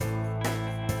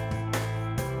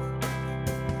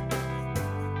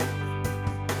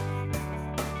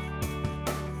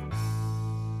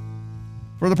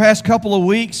For the past couple of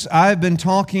weeks, I've been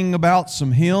talking about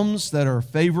some hymns that are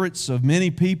favorites of many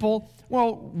people.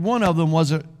 Well, one of them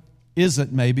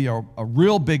isn't maybe a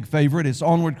real big favorite. It's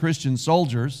Onward Christian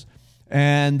Soldiers.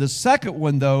 And the second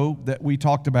one, though, that we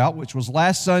talked about, which was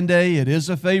last Sunday, it is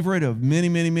a favorite of many,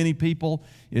 many, many people.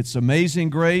 It's Amazing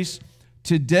Grace.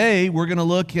 Today, we're going to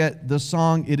look at the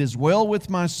song, It Is Well With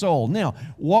My Soul. Now,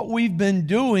 what we've been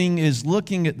doing is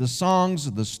looking at the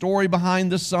songs, the story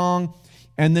behind the song,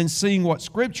 and then seeing what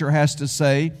Scripture has to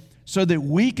say so that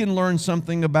we can learn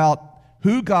something about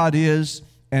who God is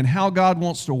and how God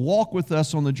wants to walk with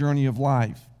us on the journey of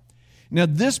life. Now,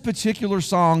 this particular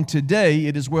song today,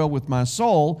 It Is Well With My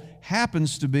Soul,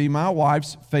 happens to be my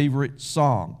wife's favorite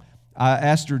song. I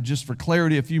asked her just for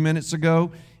clarity a few minutes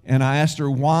ago, and I asked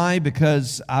her why,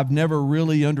 because I've never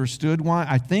really understood why.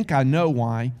 I think I know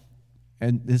why,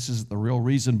 and this is the real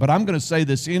reason, but I'm going to say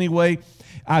this anyway.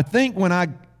 I think when I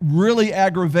really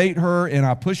aggravate her and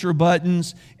I push her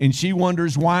buttons and she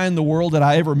wonders why in the world did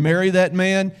I ever marry that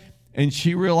man, and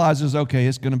she realizes, okay,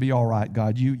 it's going to be all right,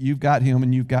 God. You've got him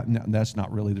and you've got... No, that's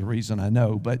not really the reason, I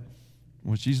know, but...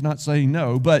 Well, she's not saying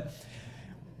no, but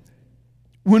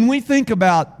when we think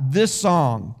about this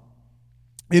song,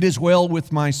 It Is Well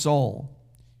With My Soul,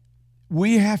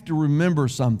 we have to remember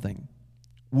something.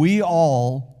 We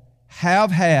all have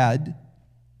had,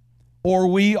 or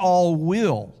we all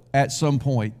will at some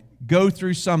point, go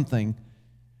through something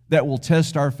that will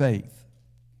test our faith.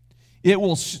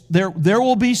 There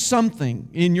will be something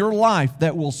in your life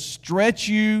that will stretch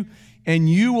you, and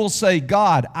you will say,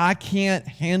 God, I can't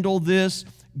handle this.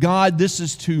 God, this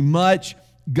is too much.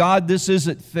 God, this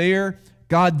isn't fair.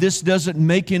 God, this doesn't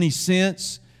make any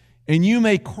sense. And you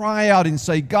may cry out and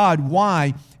say, God,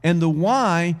 why? And the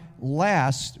why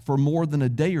lasts for more than a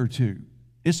day or two.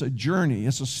 It's a journey.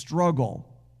 It's a struggle.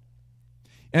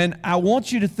 And I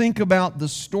want you to think about the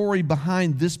story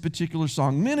behind this particular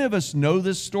song. Many of us know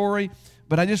this story,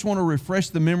 but I just want to refresh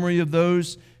the memory of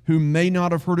those who may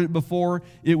not have heard it before.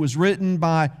 It was written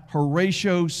by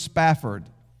Horatio Spafford.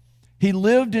 He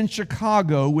lived in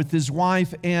Chicago with his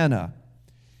wife, Anna.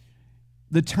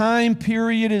 The time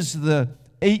period is the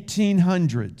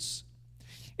 1800s.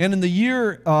 And in the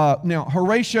year, now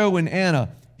Horatio and Anna,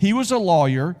 he was a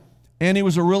lawyer and he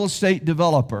was a real estate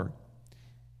developer.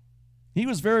 He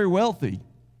was very wealthy.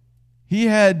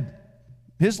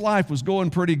 His life was going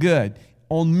pretty good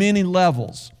on many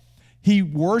levels. He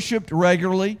worshiped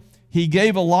regularly. He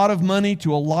gave a lot of money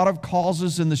to a lot of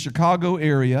causes in the Chicago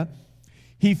area.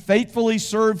 He faithfully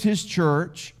served his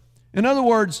church. In other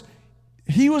words,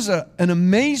 he was an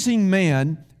amazing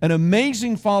man, an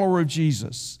amazing follower of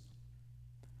Jesus.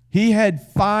 He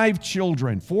had 5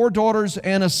 children, 4 daughters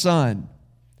and a son.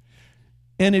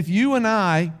 And if you and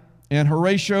I and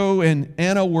Horatio and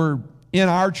Anna were in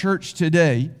our church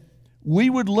today, we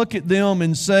would look at them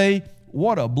and say,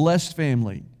 what a blessed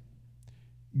family.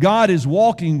 God is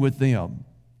walking with them,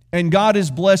 and God has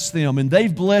blessed them, and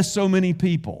they've blessed so many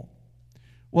people.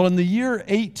 Well, in the year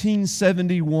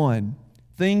 1871,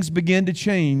 things began to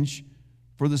change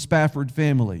for the Spafford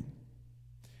family.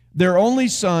 Their only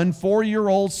son,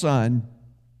 4-year-old son,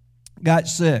 got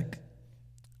sick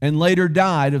and later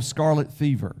died of scarlet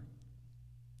fever.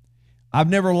 I've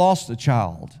never lost a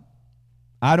child.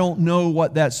 I don't know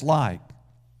what that's like.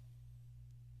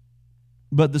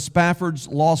 But the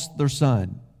Spaffords lost their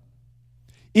son.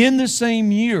 In the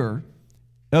same year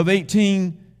of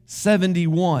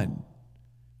 1871,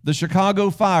 the Chicago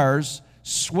fires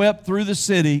swept through the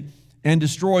city and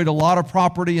destroyed a lot of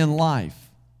property and life.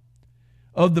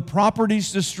 Of the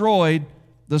properties destroyed,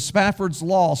 the Spaffords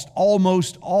lost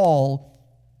almost all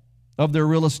of their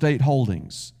real estate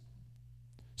holdings.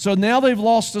 So now they've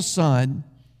lost a son,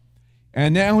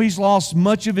 and now he's lost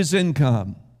much of his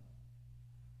income.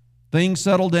 Things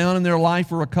settled down in their life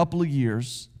for a couple of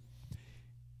years.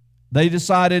 They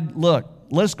decided, look,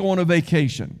 let's go on a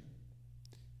vacation.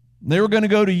 They were going to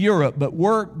go to Europe, but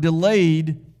work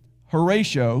delayed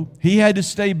Horatio. He had to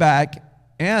stay back.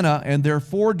 Anna and their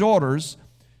 4 daughters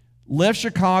left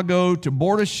Chicago to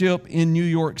board a ship in New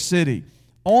York City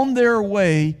on their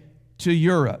way to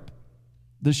Europe.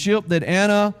 The ship that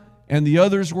Anna and the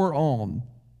others were on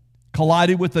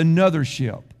collided with another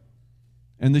ship.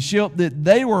 And the ship that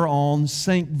they were on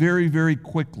sank very, very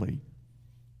quickly.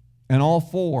 And all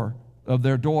 4 of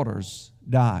their daughters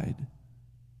died.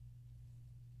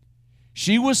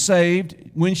 She was saved.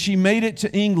 When she made it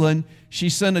to England, she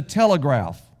sent a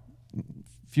telegraph.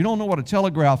 If you don't know what a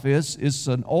telegraph is, it's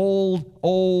an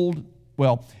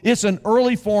it's an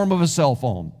early form of a cell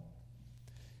phone.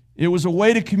 It was a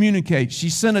way to communicate. She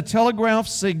sent a telegraph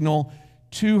signal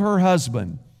to her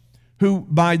husband, who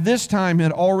by this time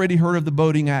had already heard of the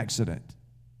boating accident.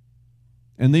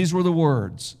 And these were the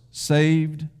words,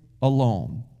 "Saved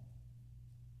alone."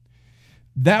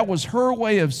 That was her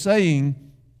way of saying,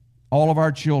 all of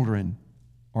our children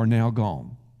are now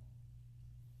gone.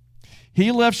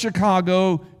 He left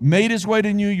Chicago, made his way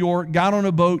to New York, got on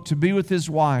a boat to be with his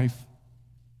wife.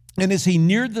 And as he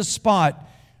neared the spot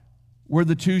where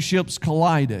the two ships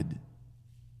collided,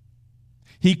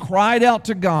 he cried out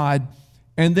to God,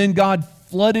 and then God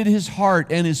flooded his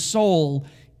heart and his soul,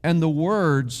 and the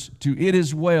words to "It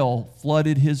Is Well"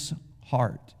 flooded his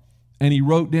heart. And he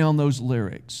wrote down those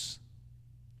lyrics.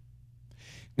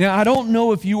 Now, I don't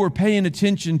know if you were paying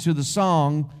attention to the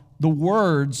song, the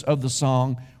words of the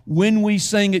song, when we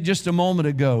sang it just a moment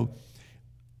ago.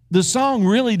 The song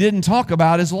really didn't talk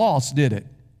about his loss, did it?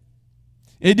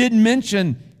 It didn't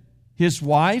mention his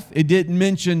wife. It didn't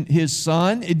mention his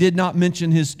son. It did not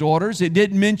mention his daughters. It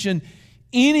didn't mention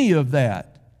any of that.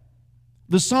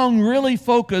 The song really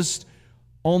focused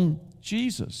on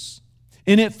Jesus.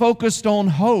 And it focused on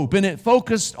hope. And it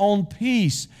focused on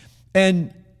peace.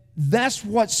 And that's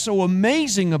what's so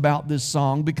amazing about this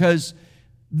song, because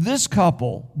this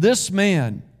couple, this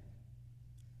man,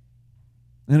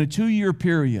 in a 2-year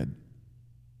period,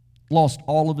 lost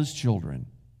all of his children.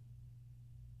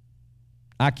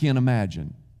 I can't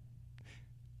imagine.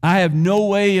 I have no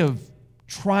way of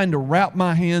trying to wrap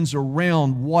my hands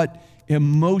around what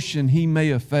emotion he may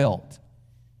have felt.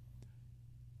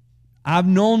 I've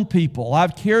known people,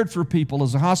 I've cared for people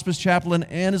as a hospice chaplain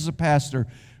and as a pastor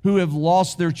who have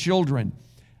lost their children.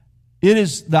 It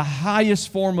is the highest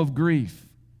form of grief.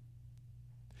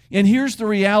 And here's the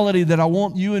reality that I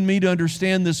want you and me to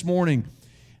understand this morning.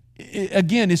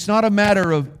 Again, it's not a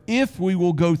matter of if we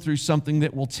will go through something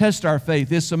that will test our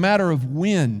faith. It's a matter of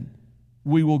when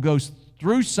we will go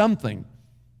through something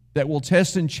that will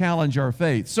test and challenge our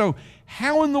faith. So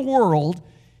how in the world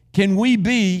can we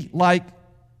be like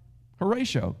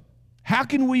Horatio? How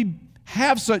can we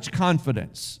have such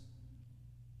confidence?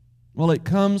 Well, it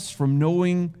comes from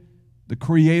knowing the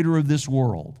Creator of this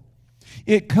world.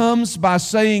 It comes by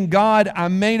saying, God, I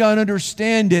may not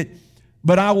understand it,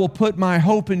 but I will put my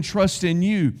hope and trust in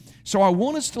you. So I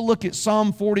want us to look at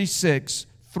Psalm 46,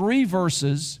 3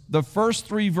 verses, the first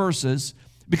 3 verses,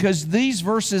 because these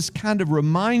verses kind of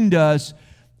remind us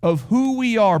of who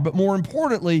we are, but more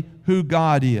importantly, who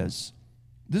God is.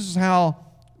 This is how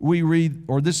we read,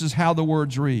 or this is how the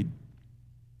words read.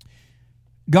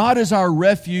 God is our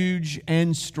refuge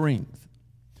and strength,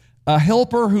 a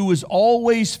helper who is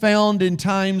always found in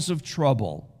times of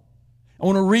trouble. I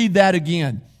want to read that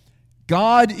again.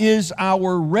 God is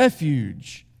our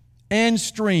refuge and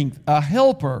strength, a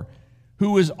helper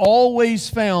who is always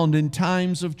found in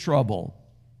times of trouble.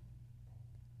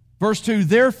 Verse 2,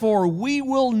 therefore we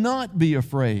will not be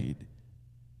afraid.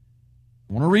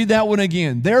 I want to read that one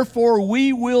again. Therefore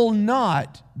we will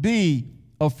not be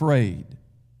afraid.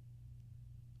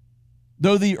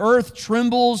 Though the earth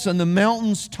trembles and the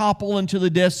mountains topple into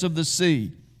the depths of the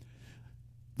sea,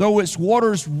 though its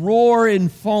waters roar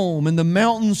and foam and the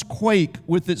mountains quake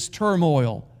with its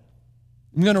turmoil.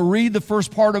 I'm going to read the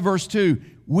first part of verse 2.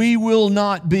 We will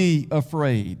not be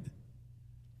afraid.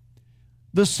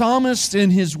 The psalmist in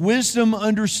his wisdom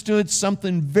understood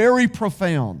something very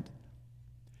profound,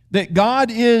 that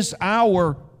God is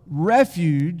our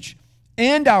refuge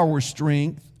and our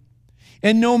strength,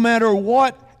 and no matter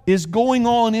what is going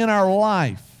on in our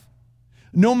life,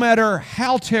 no matter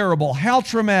how terrible, how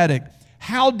traumatic,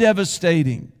 how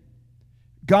devastating,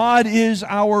 God is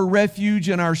our refuge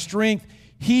and our strength.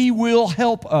 He will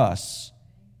help us.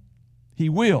 He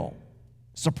will.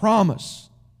 It's a promise.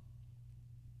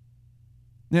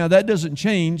 Now, that doesn't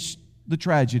change the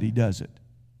tragedy, does it?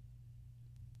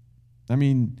 I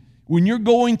mean, when you're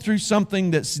going through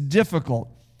something that's difficult,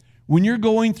 when you're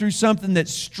going through something that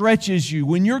stretches you,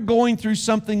 when you're going through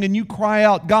something and you cry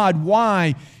out, God,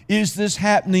 why is this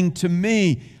happening to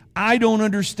me? I don't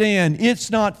understand. It's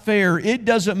not fair. It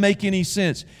doesn't make any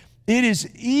sense. It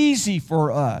is easy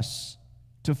for us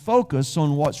to focus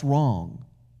on what's wrong,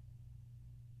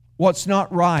 what's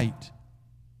not right.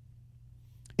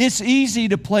 It's easy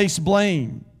to place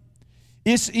blame.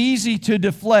 It's easy to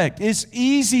deflect. It's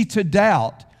easy to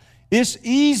doubt. It's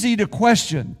easy to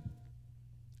question.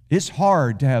 It's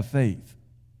hard to have faith.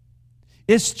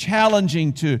 It's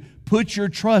challenging to put your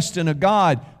trust in a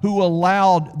God who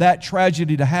allowed that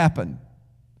tragedy to happen.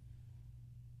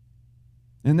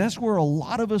 And that's where a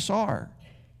lot of us are.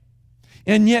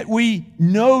 And yet we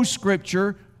know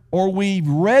Scripture, or we've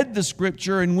read the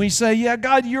Scripture and we say, yeah,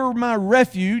 God, you're my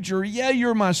refuge, or yeah,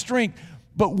 you're my strength.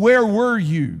 But where were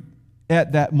you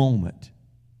at that moment?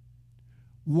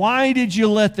 Why did you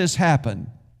let this happen?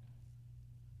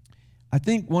 I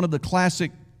think one of the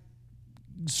classic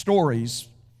stories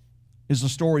is the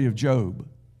story of Job.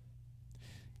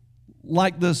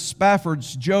 Like the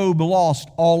Spaffords, Job lost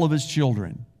all of his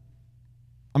children.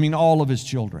 All of his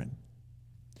children.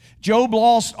 Job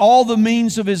lost all the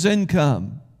means of his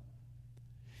income.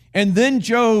 And then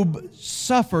Job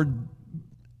suffered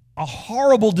a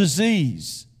horrible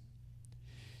disease.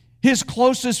 His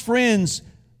closest friends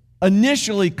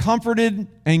initially comforted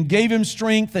and gave him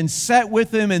strength and sat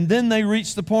with him, and then they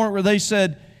reached the point where they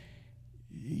said,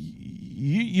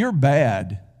 "You're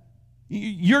bad.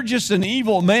 You're just an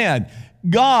evil man.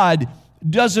 God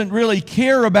doesn't really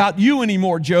care about you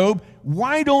anymore, Job.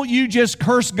 Why don't you just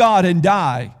curse God and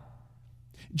die?"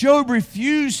 Job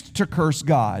refused to curse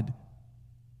God.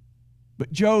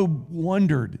 But Job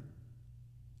wondered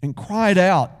and cried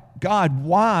out, "God,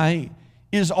 why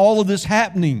is all of this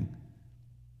happening?"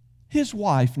 His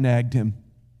wife nagged him.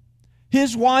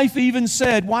 His wife even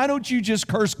said, "Why don't you just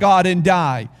curse God and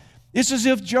die?" It's as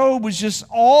if Job was just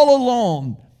all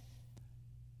alone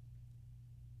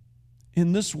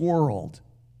in this world,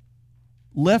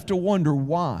 left to wonder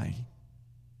why,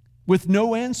 with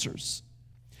no answers.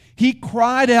 He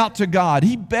cried out to God.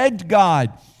 He begged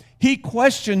God. He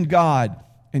questioned God.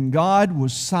 And God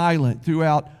was silent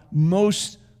throughout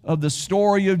most of the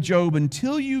story of Job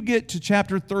until you get to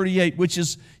chapter 38, which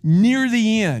is near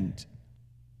the end.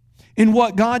 And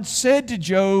what God said to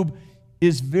Job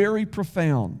is very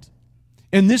profound.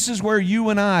 And this is where you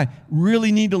and I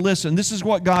really need to listen. This is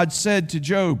what God said to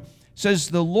Job. It says,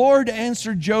 "The Lord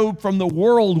answered Job from the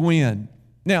whirlwind."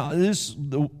 Now,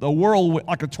 the whirlwind,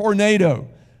 like a tornado.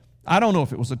 I don't know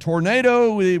if it was a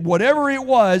tornado, whatever it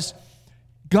was,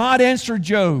 God answered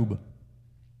Job.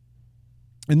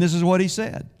 And this is what he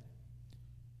said.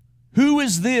 "Who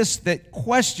is this that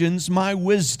questions my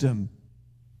wisdom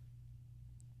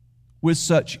with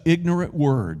such ignorant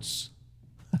words?"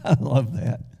 I love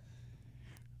that.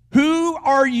 Who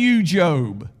are you,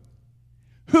 Job?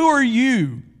 Who are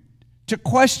you to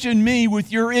question me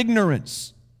with your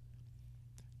ignorance?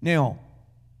 Now,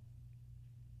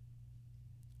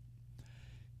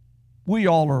 we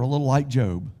all are a little like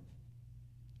Job.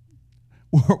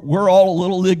 We're all a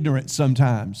little ignorant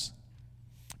sometimes.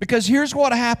 Because here's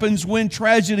what happens when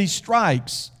tragedy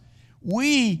strikes.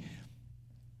 We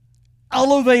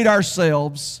elevate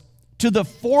ourselves to the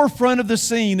forefront of the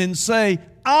scene and say,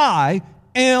 "I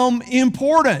am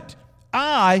important.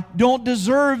 I don't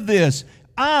deserve this.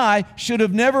 I should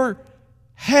have never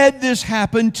had this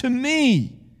happen to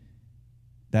me."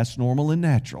 That's normal and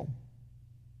natural.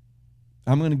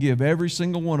 I'm going to give every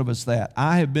single one of us that.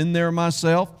 I have been there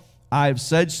myself. I have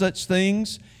said such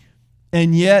things,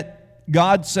 and yet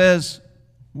God says,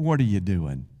 "What are you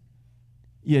doing?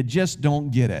 You just don't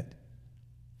get it."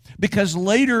 Because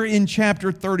later in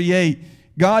chapter 38,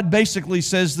 God basically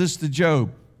says this to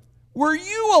Job. "Were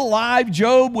you alive,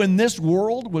 Job, when this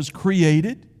world was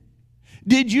created?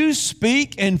 Did you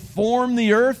speak and form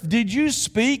the earth? Did you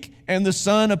speak and the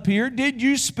sun appeared? Did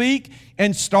you speak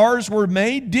and stars were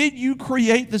made? Did you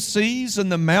create the seas and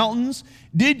the mountains?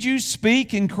 Did you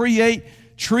speak and create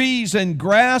trees and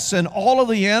grass and all of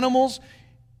the animals?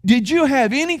 Did you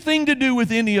have anything to do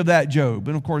with any of that, Job?"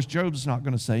 And of course, Job's not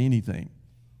going to say anything.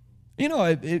 You know,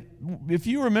 if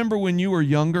you remember when you were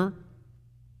younger,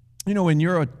 when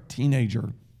you're a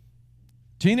teenager,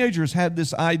 teenagers have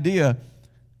this idea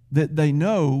that they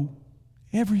know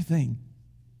everything,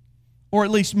 or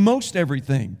at least most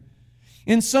everything.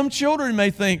 And some children may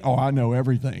think, "Oh, I know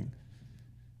everything.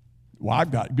 Well,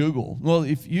 I've got Google." Well,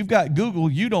 if you've got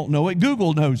Google, you don't know it.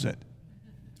 Google knows it.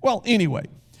 Well, anyway,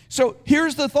 so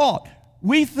here's the thought.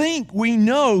 We think we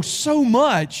know so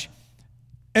much,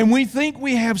 and we think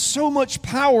we have so much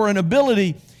power and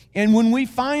ability, and when we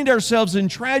find ourselves in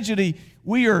tragedy,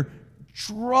 we are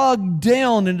dragged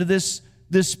down into this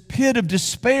pit of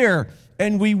despair,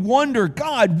 and we wonder,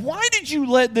 "God, why did you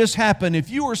let this happen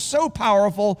if you were so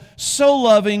powerful, so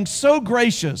loving, so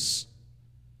gracious?"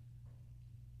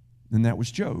 And that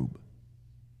was Job.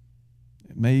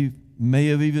 It may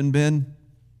have even been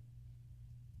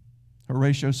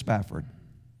Horatio Spafford.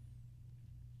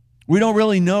 We don't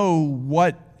really know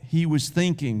what he was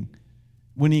thinking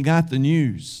when he got the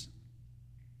news.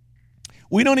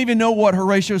 We don't even know what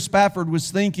Horatio Spafford was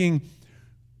thinking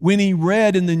when he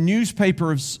read in the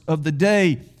newspapers of the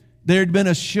day there had been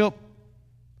a ship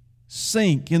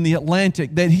sink in the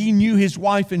Atlantic that he knew his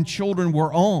wife and children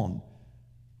were on.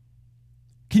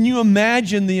 Can you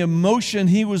imagine the emotion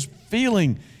he was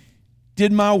feeling?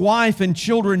 Did my wife and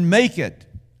children make it?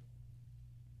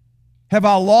 Have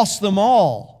I lost them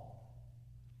all?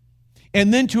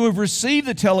 and then to have received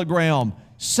the telegram,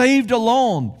 saved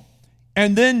alone,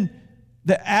 and then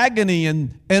the agony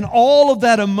and all of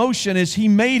that emotion as he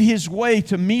made his way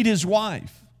to meet his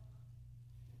wife.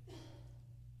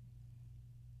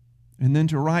 And then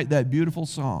to write that beautiful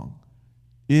song,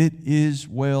 "It is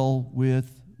well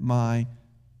with my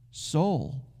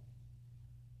soul."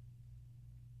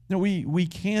 Now, we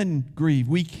can grieve,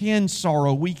 we can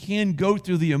sorrow, we can go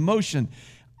through the emotion.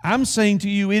 I'm saying to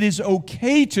you, it is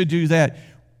okay to do that.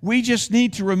 We just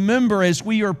need to remember as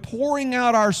we are pouring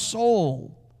out our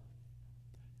soul,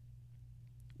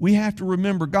 we have to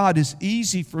remember, God, it's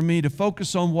easy for me to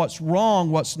focus on what's wrong,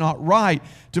 what's not right,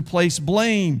 to place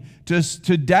blame, to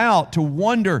doubt, to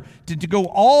wonder, to go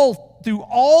all through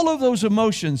all of those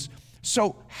emotions.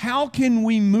 So how can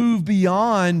we move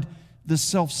beyond the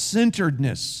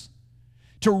self-centeredness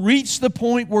to reach the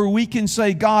point where we can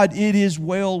say, God, it is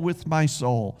well with my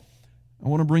soul? I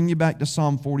want to bring you back to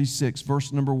Psalm 46,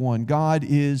 verse number 1. God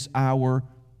is our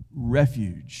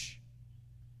refuge.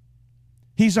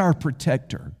 He's our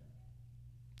protector.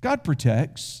 God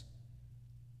protects.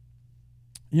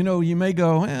 You know, you may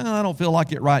go, I don't feel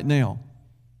like it right now.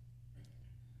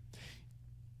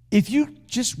 If you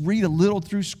just read a little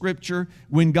through Scripture,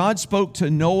 when God spoke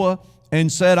to Noah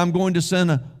and said, I'm going to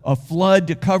send a flood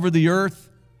to cover the earth,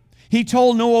 He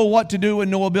told Noah what to do when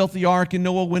Noah built the ark and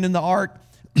Noah went in the ark.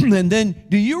 And then,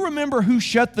 do you remember who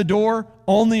shut the door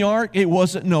on the ark? It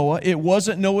wasn't Noah. It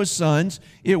wasn't Noah's sons.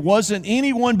 It wasn't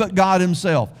anyone but God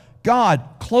Himself. God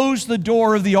closed the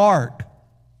door of the ark.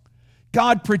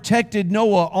 God protected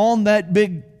Noah on that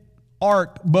big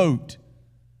ark boat.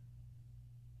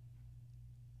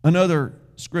 Another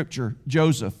scripture,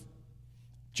 Joseph.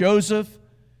 Joseph,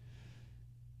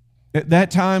 at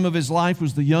that time of his life,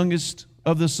 was the youngest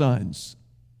of the sons.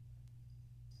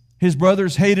 His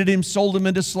brothers hated him, sold him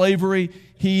into slavery.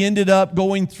 He ended up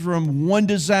going from one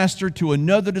disaster to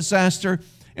another disaster.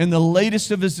 And the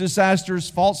latest of his disasters,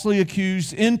 falsely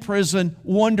accused, in prison,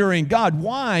 wondering, God,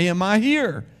 why am I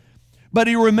here? But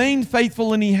he remained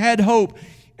faithful and he had hope.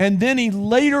 And then he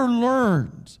later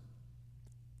learned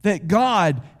that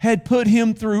God had put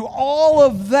him through all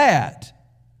of that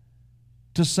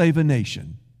to save a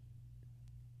nation.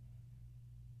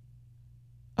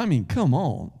 I mean, come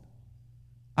on.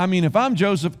 I mean, if I'm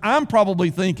Joseph, I'm probably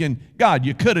thinking, God,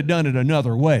 you could have done it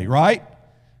another way, right?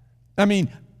 I mean,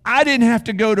 I didn't have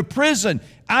to go to prison.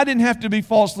 I didn't have to be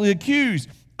falsely accused.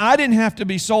 I didn't have to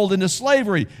be sold into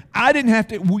slavery. I didn't have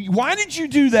to. Why did you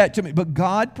do that to me? But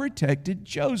God protected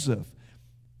Joseph.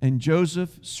 And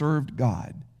Joseph served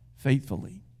God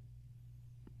faithfully.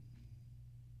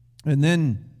 And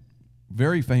then,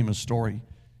 very famous story,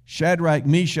 Shadrach,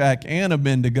 Meshach, and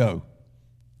Abednego.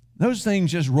 Those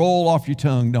things just roll off your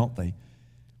tongue, don't they?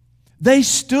 They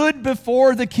stood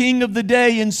before the king of the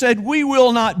day and said, we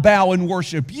will not bow and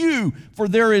worship you, for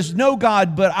there is no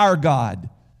God but our God.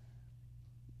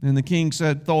 And the king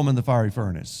said, throw them in the fiery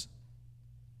furnace.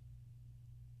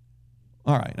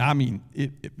 All right, I mean,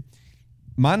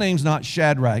 my name's not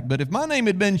Shadrach, but if my name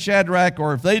had been Shadrach,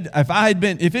 or if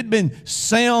it'd been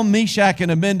Sam, Meshach, and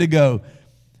Abednego,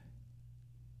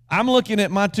 I'm looking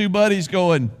at my two buddies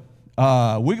going,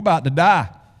 we're about to die.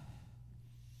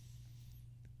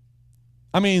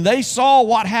 I mean, they saw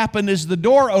what happened as the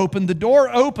door opened. The door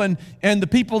opened, and the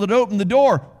people that opened the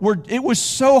door, it was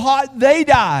so hot, they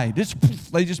died.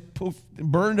 They just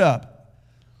burned up.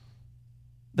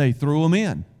 They threw them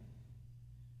in.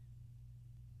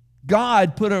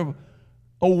 God put a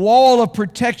wall of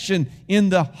protection in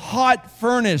the hot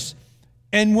furnace.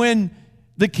 And when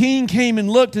the king came and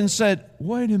looked and said,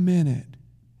 wait a minute,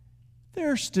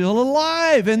 they're still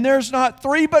alive, and there's not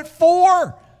 3 but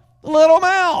 4. Let them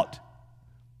out.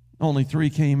 Only 3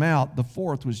 came out. The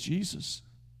 4th was Jesus.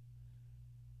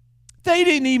 They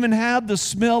didn't even have the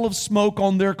smell of smoke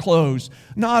on their clothes.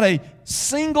 Not a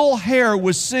single hair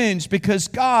was singed because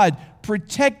God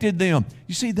protected them.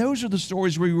 You see, those are the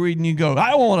stories we read and you go,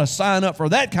 I want to sign up for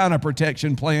that kind of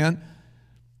protection plan,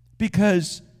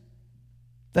 because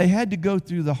they had to go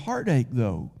through the heartache,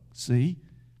 though. See,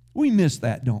 we miss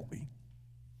that, don't we?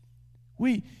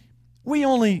 We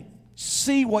only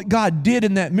see what God did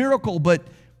in that miracle, but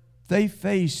they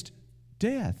faced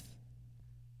death.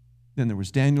 Then there was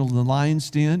Daniel in the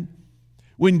lion's den.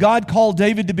 When God called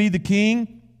David to be the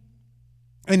king,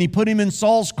 and He put him in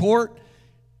Saul's court,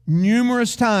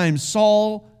 numerous times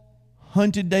Saul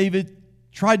hunted David,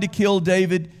 tried to kill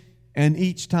David, and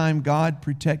each time God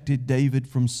protected David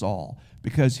from Saul,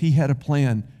 because He had a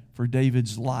plan for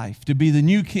David's life, to be the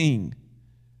new king.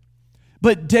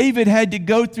 But David had to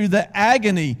go through the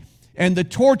agony and the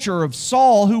torture of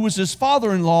Saul, who was his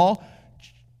father-in-law,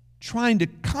 trying to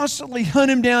constantly hunt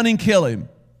him down and kill him.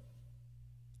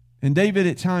 And David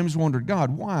at times wondered,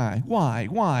 God, why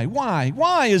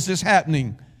is this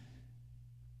happening?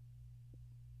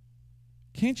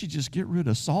 Can't you just get rid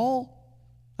of Saul?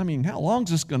 I mean, how long is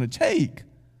this going to take?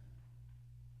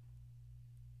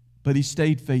 But he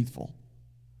stayed faithful.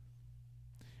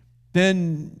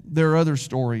 Then there are other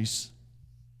stories.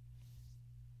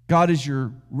 God is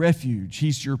your refuge.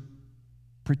 He's your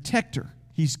protector.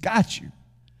 He's got you.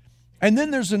 And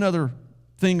then there's another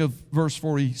thing of verse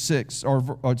 46,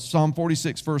 or Psalm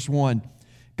 46, verse 1.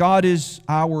 God is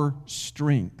our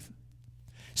strength.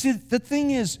 See, the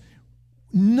thing is,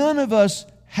 none of us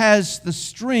has the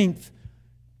strength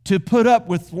to put up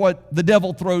with what the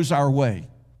devil throws our way.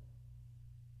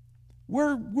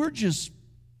 We're just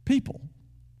people.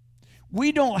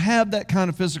 We don't have that kind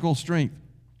of physical strength.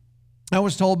 I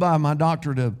was told by my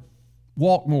doctor to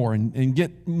walk more and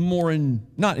get more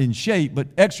not in shape, but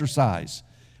exercise.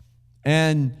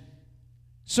 And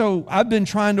so I've been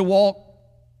trying to walk,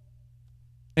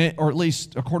 or at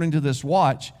least according to this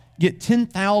watch, get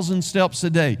 10,000 steps a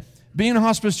day. Being a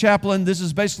hospice chaplain, this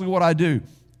is basically what I do.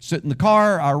 Sit in the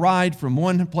car, I ride from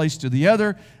one place to the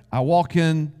other. I walk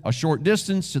in a short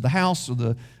distance to the house or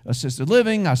the assisted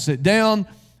living. I sit down,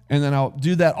 and then I'll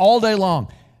do that all day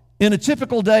long. In a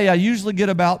typical day, I usually get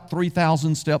about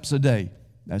 3,000 steps a day.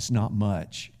 That's not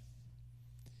much.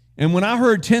 And when I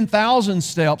heard 10,000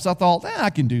 steps, I thought, I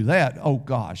can do that. Oh,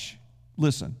 gosh,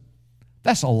 listen,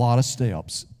 that's a lot of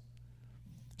steps.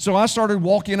 So I started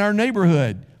walking our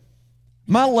neighborhood.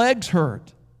 My legs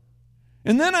hurt.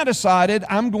 And then I decided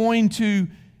I'm going to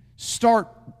start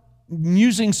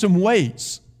using some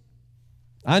weights.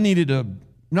 I needed to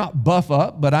not buff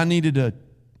up, but I needed to,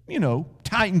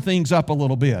 tighten things up a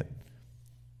little bit.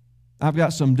 I've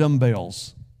got some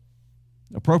dumbbells,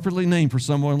 appropriately named for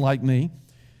someone like me.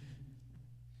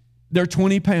 They're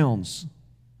 20 pounds.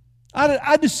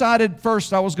 I decided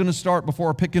first I was going to start,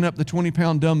 before picking up the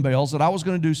 20-pound dumbbells, that I was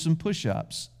going to do some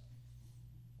push-ups.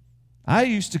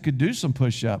 I could do some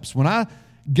push-ups. When I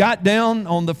got down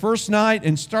on the first night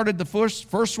and started the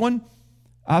first one,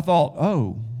 I thought,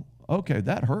 oh, okay,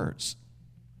 that hurts.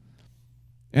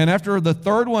 And after the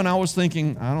third one, I was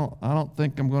thinking, I don't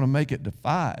think I'm going to make it to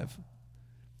 5.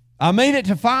 I made it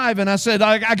to 5, and I said,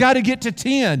 I got to get to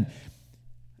 10.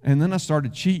 And then I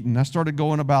started cheating. I started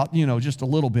going about, just a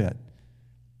little bit.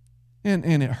 And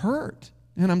it hurt.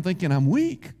 And I'm thinking, I'm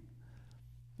weak.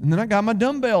 And then I got my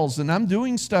dumbbells, and I'm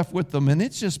doing stuff with them, and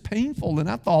it's just painful. And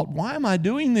I thought, why am I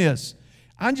doing this?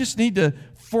 I just need to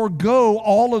forego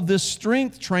all of this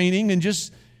strength training and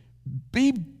just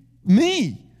be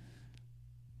me.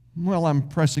 Well, I'm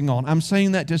pressing on. I'm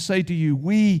saying that to say to you,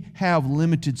 we have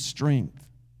limited strength.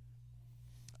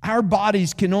 Our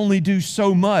bodies can only do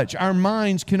so much. Our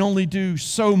minds can only do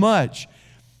so much.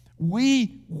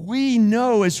 We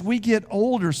know as we get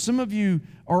older, some of you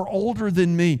are older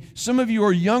than me. Some of you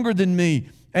are younger than me.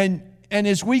 And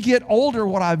as we get older,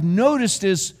 what I've noticed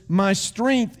is my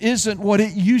strength isn't what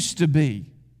it used to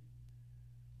be.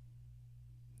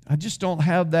 I just don't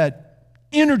have that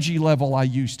energy level I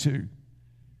used to.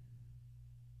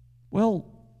 Well,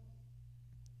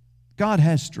 God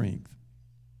has strength.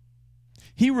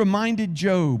 He reminded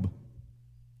Job,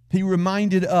 he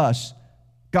reminded us,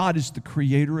 God is the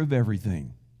creator of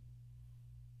everything.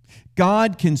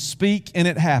 God can speak and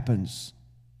it happens.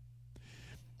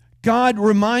 God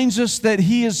reminds us that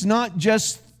He is not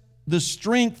just the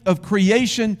strength of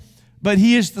creation, but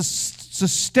He is the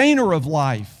sustainer of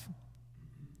life.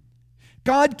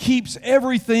 God keeps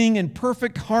everything in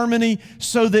perfect harmony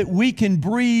so that we can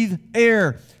breathe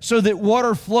air, so that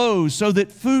water flows, so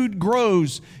that food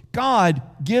grows. God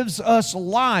gives us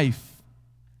life,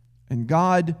 and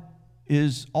God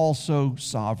is also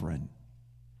sovereign.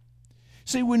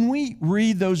 See, when we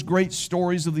read those great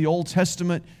stories of the Old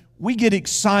Testament, we get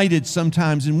excited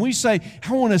sometimes, and we say,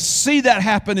 I want to see that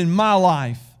happen in my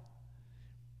life.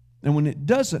 And when it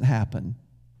doesn't happen,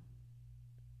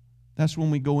 that's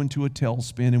when we go into a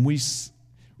tailspin, and we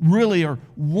really are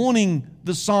wanting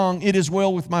the song, It Is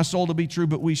Well With My Soul, to be true,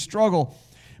 but we struggle.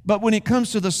 But when it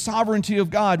comes to the sovereignty of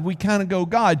God, we kind of go,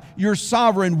 God, you're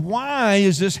sovereign. Why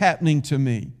is this happening to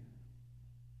me?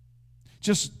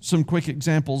 Just some quick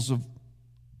examples of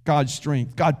God's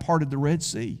strength. God parted the Red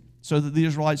Sea so that the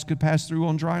Israelites could pass through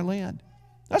on dry land.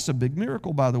 That's a big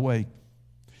miracle, by the way.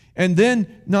 And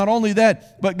then, not only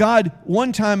that, but God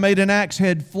one time made an axe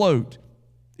head float.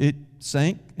 It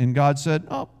sank, and God said,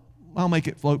 oh, I'll make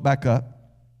it float back up.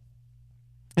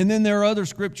 And then there are other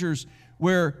scriptures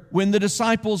where when the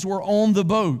disciples were on the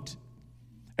boat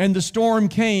and the storm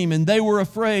came and they were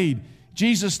afraid,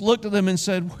 Jesus looked at them and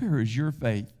said, where is your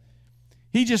faith?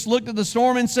 He just looked at the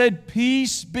storm and said,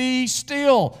 "Peace, be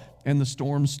still." And the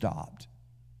storm stopped.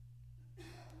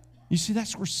 You see,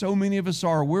 that's where so many of us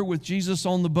are. We're with Jesus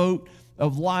on the boat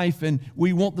of life, and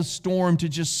we want the storm to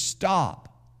just stop.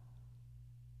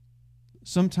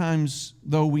 Sometimes,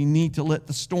 though, we need to let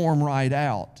the storm ride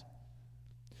out.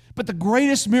 But the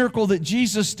greatest miracle that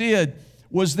Jesus did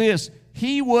was this.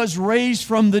 He was raised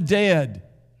from the dead.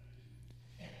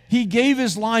 He gave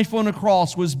His life on a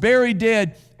cross, was buried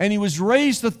dead, and He was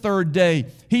raised the third day.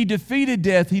 He defeated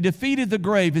death. He defeated the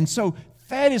grave. And so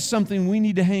that is something we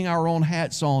need to hang our own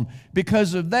hats on.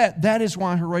 Because of that, that is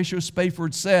why Horatio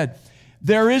Spafford said,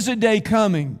 there is a day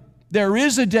coming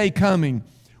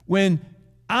when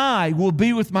I will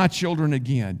be with my children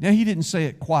again. Now, he didn't say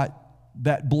it quite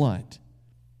that blunt.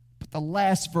 But the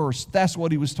last verse, that's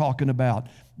what he was talking about.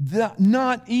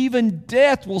 Not even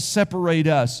death will separate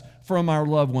us from our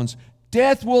loved ones.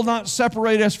 Death will not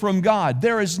separate us from God.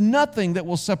 There is nothing that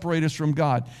will separate us from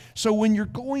God. So when you're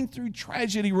going through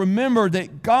tragedy, remember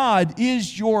that God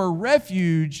is your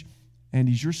refuge and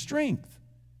He's your strength.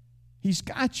 He's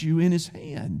got you in His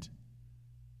hand.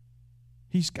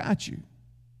 He's got you.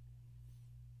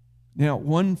 Now,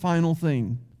 one final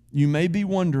thing. You may be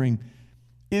wondering,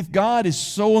 if God is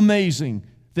so amazing,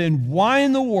 then why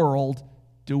in the world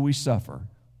do we suffer?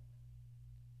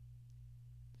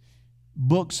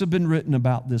 Books have been written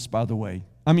about this, by the way.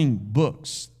 I mean,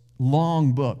 books,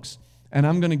 long books. And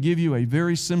I'm going to give you a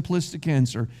very simplistic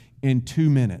answer in 2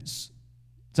 minutes.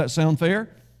 Does that sound fair?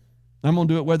 I'm going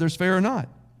to do it whether it's fair or not.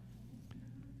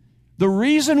 The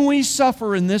reason we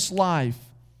suffer in this life,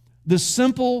 the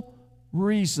simple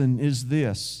reason is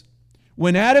this.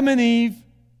 When Adam and Eve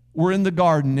were in the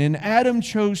garden and Adam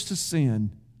chose to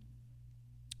sin,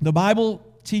 the Bible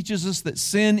teaches us that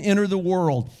sin entered the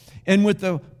world. And with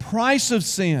the price of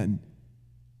sin,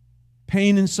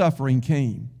 pain and suffering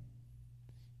came.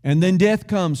 And then death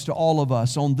comes to all of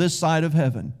us on this side of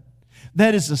heaven.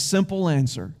 That is a simple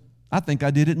answer. I think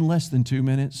I did it in less than 2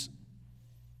 minutes.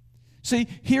 See,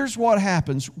 here's what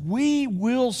happens. We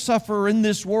will suffer in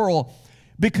this world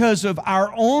because of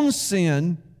our own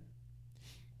sin,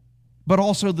 but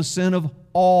also the sin of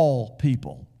all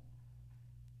people.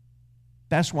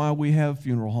 That's why we have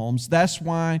funeral homes. That's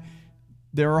why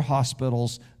there are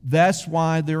hospitals. That's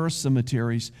why there are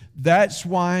cemeteries. That's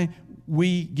why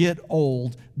we get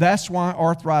old. That's why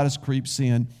arthritis creeps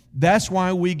in. That's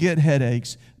why we get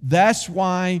headaches. That's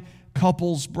why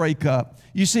couples break up.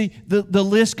 You see, the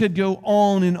list could go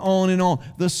on and on and on.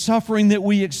 The suffering that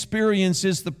we experience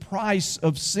is the price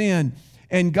of sin.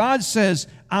 And God says,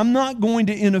 I'm not going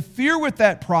to interfere with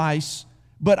that price,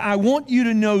 but I want you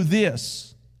to know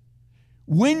this.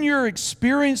 When you're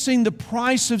experiencing the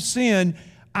price of sin,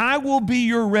 I will be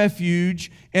your refuge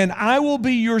and I will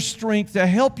be your strength to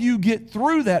help you get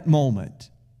through that moment.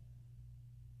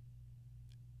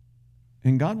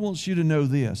 And God wants you to know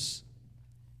this.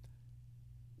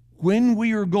 When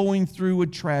we are going through a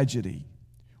tragedy,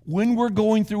 when we're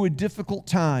going through a difficult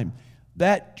time,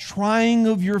 that trying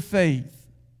of your faith,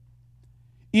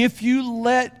 if you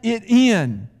let it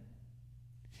in,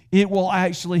 it will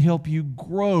actually help you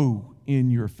grow in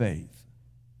your faith.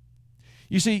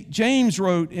 You see, James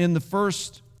wrote in the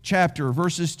first chapter,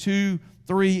 verses 2,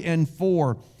 3, and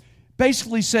 4,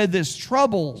 basically said this: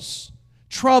 troubles,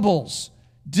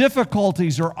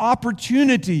 difficulties, or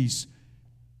opportunities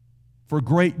for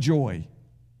great joy.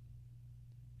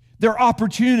 They're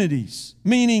opportunities,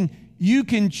 meaning you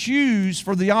can choose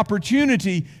for the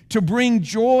opportunity to bring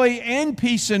joy and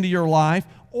peace into your life,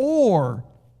 or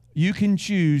you can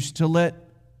choose to let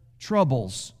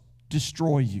troubles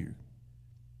destroy you,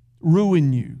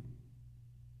 ruin you.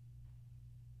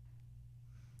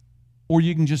 Or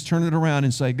you can just turn it around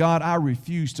and say, God, I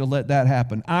refuse to let that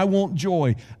happen. I want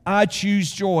joy. I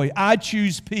choose joy. I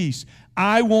choose peace.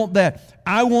 I want that.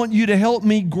 I want you to help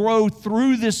me grow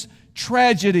through this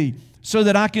tragedy so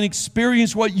that I can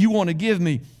experience what you want to give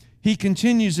me. He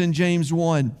continues in James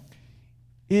 1.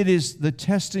 It is the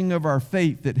testing of our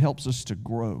faith that helps us to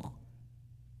grow.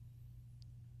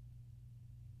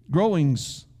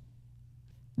 Growing's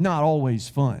not always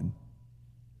fun.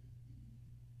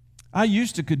 I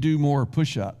used to could do more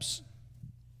push-ups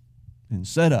and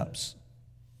set-ups.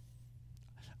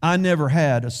 I never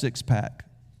had a six-pack.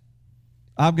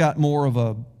 I've got more of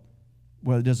a,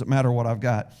 well, it doesn't matter what I've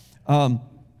got.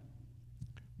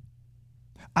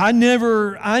 I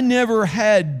never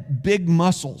had big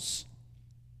muscles.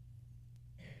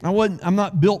 I'm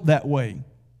not built that way.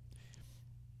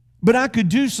 But I could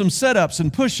do some set-ups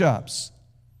and push-ups.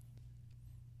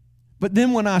 But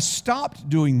then when I stopped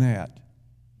doing that,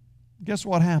 guess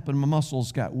what happened? My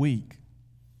muscles got weak.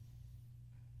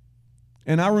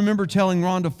 And I remember telling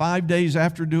Rhonda 5 days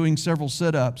after doing several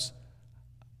sit-ups,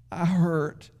 I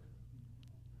hurt.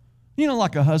 You know,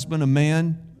 like a husband, a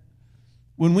man,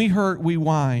 when we hurt, we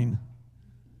whine.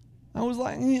 I was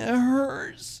like, it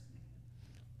hurts.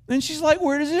 And she's like,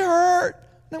 where does it hurt?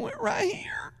 And I went, right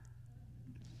here.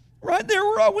 Right there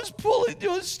where I was pulling. It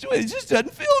just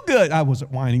doesn't feel good. I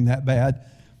wasn't whining that bad.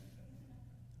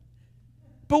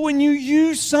 But when you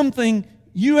use something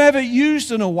you haven't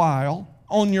used in a while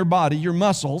on your body, your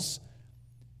muscles,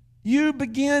 they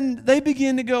begin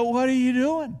to go, what are you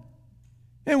doing?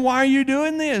 And why are you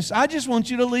doing this? I just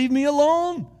want you to leave me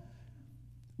alone.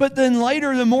 But then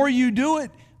later, the more you do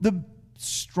it, the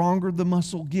stronger the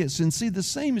muscle gets. And see, the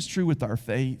same is true with our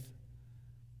faith.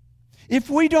 If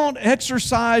we don't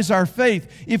exercise our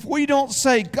faith, if we don't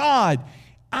say, God,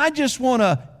 I just want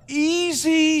to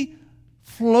easy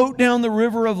float down the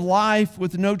river of life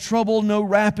with no trouble, no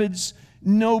rapids,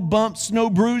 no bumps,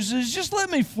 no bruises. Just let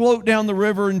me float down the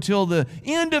river until the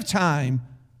end of time.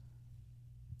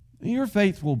 Your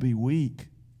faith will be weak.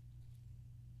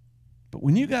 But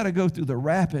when you got to go through the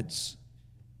rapids,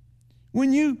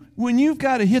 when you've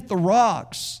got to hit the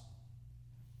rocks,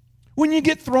 when you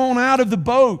get thrown out of the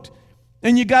boat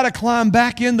and you got to climb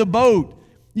back in the boat,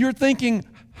 you're thinking,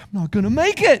 I'm not going to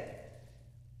make it.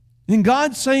 And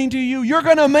God's saying to you, you're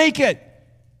going to make it.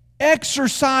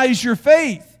 Exercise your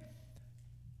faith.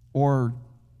 Or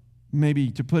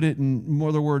maybe to put it in more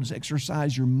other words,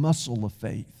 exercise your muscle of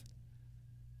faith.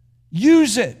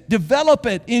 Use it, develop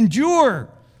it, endure.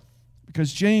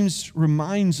 Because James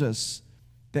reminds us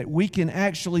that we can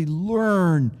actually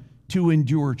learn to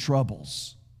endure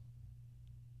troubles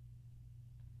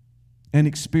and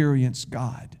experience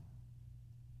God.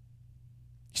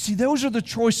 You see, those are the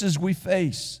choices we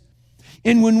face.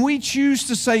 And when we choose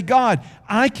to say, God,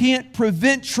 I can't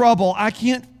prevent trouble, I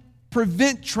can't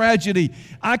prevent tragedy,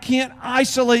 I can't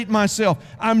isolate myself,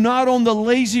 I'm not on the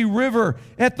lazy river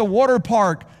at the water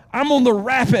park, I'm on the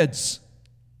rapids.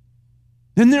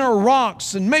 And there are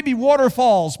rocks and maybe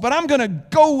waterfalls, but I'm going to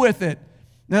go with it.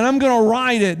 And I'm going to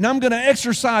ride it. And I'm going to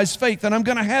exercise faith. And I'm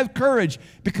going to have courage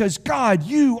because, God,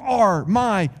 you are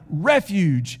my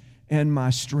refuge and my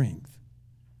strength.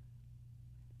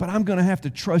 But I'm going to have to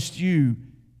trust you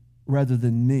rather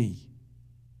than me.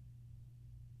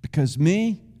 Because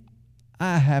me,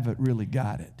 I haven't really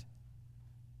got it.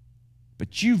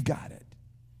 But you've got it.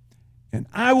 And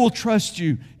I will trust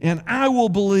you and I will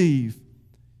believe.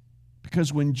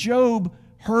 Because when Job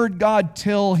heard God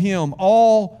tell him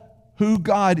all who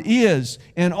God is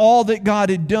and all that God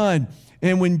had done,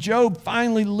 and when Job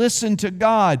finally listened to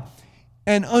God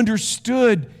and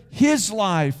understood his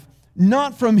life,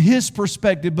 not from his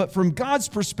perspective, but from God's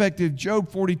perspective, Job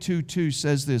 42:2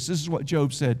 says this. This is what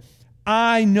Job said.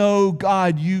 I know,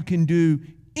 God, you can do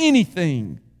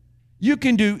anything. You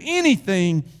can do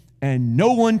anything, and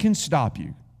no one can stop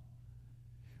you.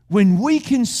 When we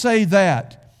can say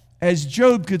that, as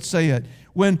Job could say it,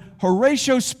 when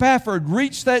Horatio Spafford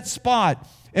reached that spot,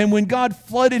 and when God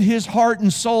flooded his heart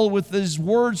and soul with his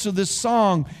words of this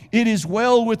song, it is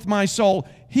well with my soul,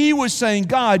 he was saying,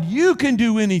 God, you can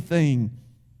do anything.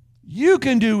 You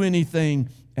can do anything,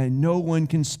 and no one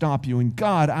can stop you. And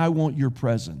God, I want your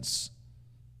presence.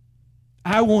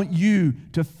 I want you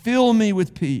to fill me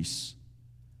with peace.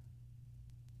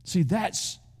 See,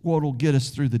 that's what will get us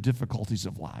through the difficulties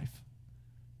of life.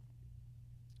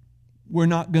 We're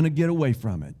not going to get away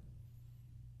from it.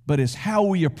 But it's how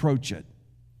we approach it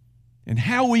and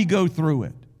how we go through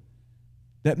it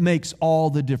that makes all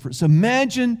the difference.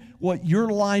 Imagine what your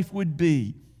life would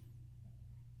be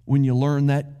when you learn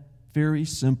that very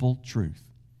simple truth.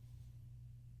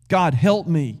 God, help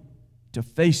me to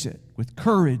face it with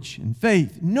courage and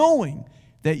faith, knowing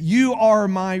that you are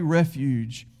my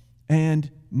refuge and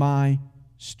my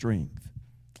strength.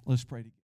 Let's pray together.